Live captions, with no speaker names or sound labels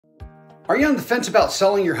Are you on the fence about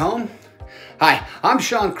selling your home? Hi, I'm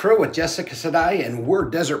Shawn Krill with Jessica Sedei, and we're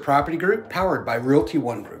Desert Property Group, powered by Realty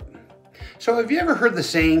One Group. So have you ever heard the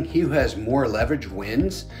saying, he who has more leverage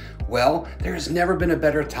wins? Well, there's never been a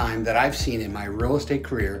better time that I've seen in my real estate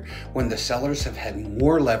career when the sellers have had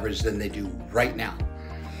more leverage than they do right now.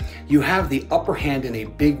 You have the upper hand in a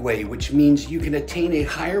big way, which means you can attain a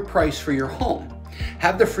higher price for your home.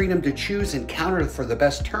 Have the freedom to choose and counter for the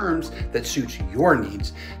best terms that suits your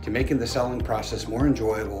needs to making the selling process more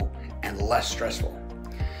enjoyable and less stressful.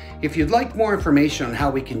 If you'd like more information on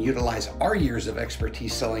how we can utilize our years of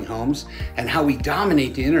expertise selling homes and how we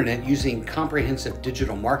dominate the internet using comprehensive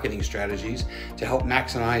digital marketing strategies to help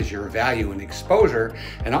maximize your value and exposure,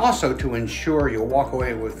 and also to ensure you'll walk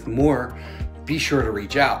away with more, be sure to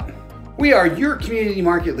reach out. We are your community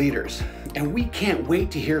market leaders, and we can't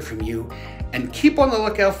wait to hear from you. And keep on the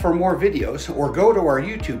lookout for more videos, or go to our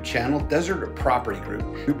YouTube channel, Desert Property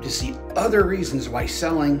Group, to see other reasons why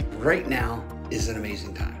selling right now is an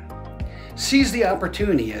amazing time. Seize the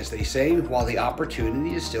opportunity, as they say, while the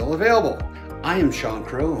opportunity is still available. I am Shawn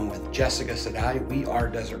Krill, and with Jessica Sedei, we are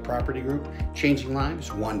Desert Property Group, changing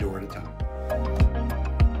lives one door at a time.